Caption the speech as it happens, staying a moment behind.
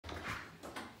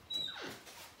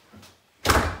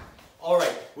All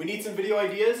right, we need some video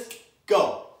ideas.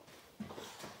 Go.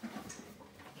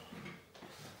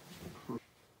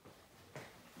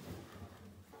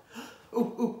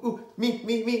 Ooh,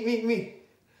 me.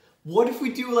 What if we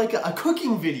do like a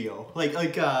cooking video? I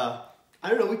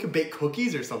don't know, we could bake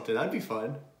cookies or something. That'd be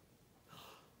fun.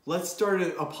 Let's start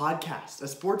a podcast, a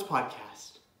sports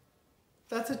podcast.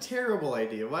 That's a terrible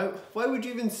idea. Why would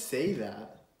you even say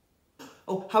that?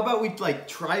 Oh, how about we like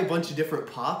try a bunch of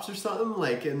different pops or something,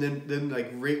 like, and then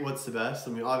like rate what's the best.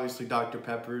 I mean, obviously Dr.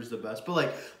 Pepper is the best,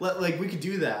 but like we could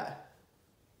do that.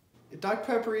 Dr.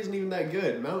 Pepper isn't even that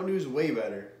good. Mountain Dew is way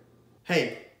better.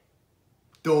 Hey,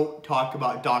 don't talk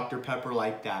about Dr. Pepper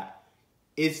like that.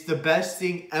 It's the best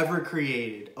thing ever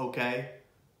created, okay?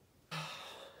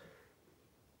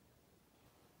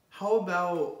 How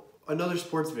about another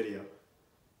sports video?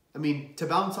 I mean, to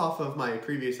bounce off of my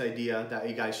previous idea that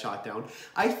you guys shot down,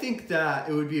 I think that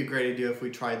it would be a great idea if we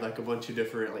tried like a bunch of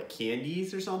different like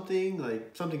candies or something,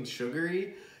 like something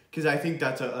sugary, because I think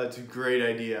that's a great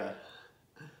idea.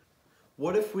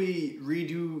 What if we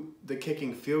redo the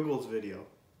kicking field goals video?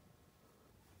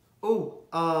 Oh,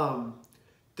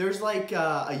 there's like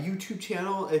a YouTube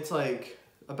channel. It's like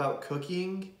about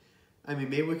cooking. I mean,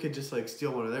 maybe we could just like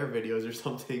steal one of their videos or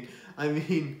something. I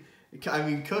mean,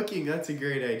 cooking, that's a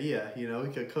great idea. You know, we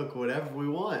could cook whatever we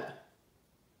want.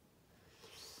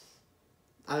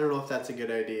 I don't know if that's a good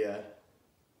idea.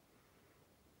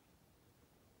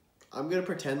 I'm gonna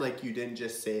pretend like you didn't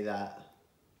just say that.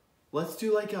 Let's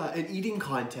do like an eating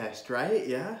contest, right?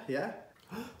 Yeah.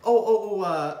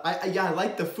 I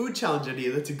like the food challenge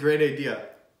idea. That's a great idea.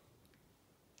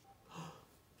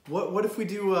 What if we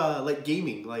do like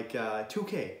gaming, like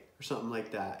 2K or something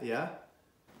like that? Yeah.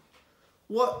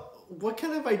 What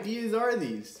kind of ideas are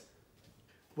these?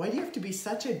 Why do you have to be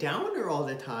such a downer all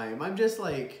the time? I'm just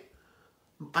like,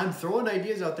 I'm throwing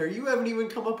ideas out there. You haven't even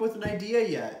come up with an idea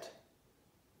yet.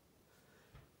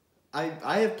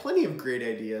 I have plenty of great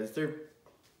ideas.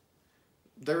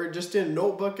 They're just in a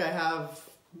notebook I have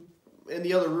in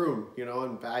the other room, you know,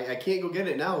 and I can't go get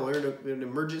it now. We're in an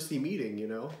emergency meeting, you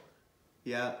know.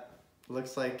 Yeah,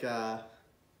 looks like, I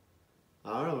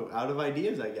don't know, out of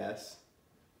ideas, I guess.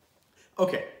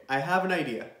 Okay, I have an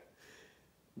idea.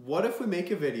 What if we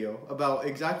make a video about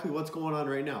exactly what's going on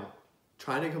right now?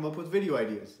 Trying to come up with video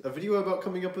ideas. A video about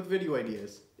coming up with video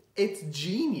ideas. It's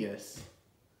genius.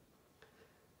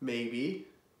 Maybe.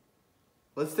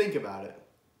 Let's think about it.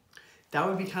 That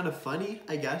would be kind of funny,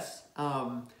 I guess.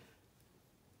 I'll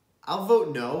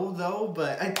vote no, though,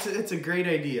 but it's a great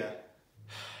idea.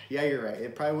 Yeah, you're right.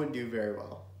 It probably wouldn't do very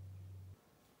well.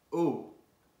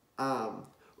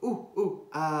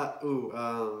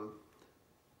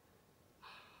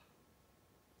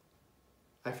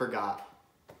 I forgot.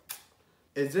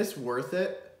 Is this worth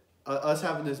it? Us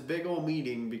having this big old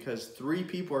meeting because 3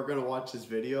 people are gonna watch this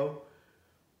video?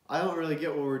 I don't really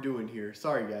get what we're doing here.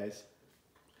 Sorry, guys.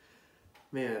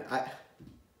 Man, I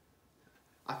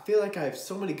feel like I have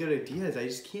so many good ideas. I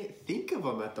just can't think of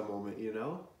them at the moment, you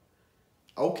know?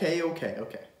 Okay.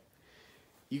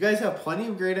 You guys have plenty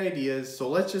of great ideas, so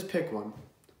let's just pick one.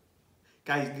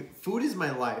 Guys, food is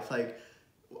my life. Like,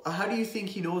 how do you think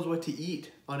he knows what to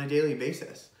eat on a daily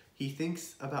basis? He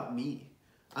thinks about me.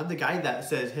 I'm the guy that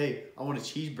says, hey, I want a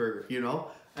cheeseburger, you know?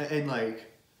 And like,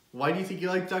 why do you think you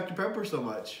like Dr. Pepper so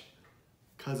much?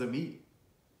 'Cause of me.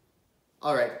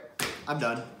 All right, I'm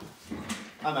done.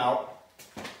 I'm out.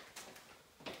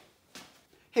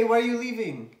 Hey, why are you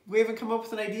leaving? We haven't come up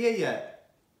with an idea yet.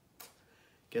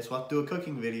 Guess we'll have to do a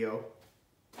cooking video.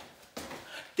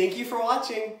 Thank you for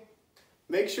watching.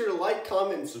 Make sure to like,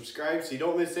 comment, and subscribe so you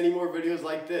don't miss any more videos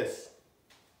like this.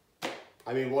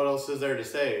 I mean, what else is there to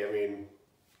say? I mean,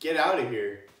 get out of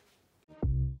here.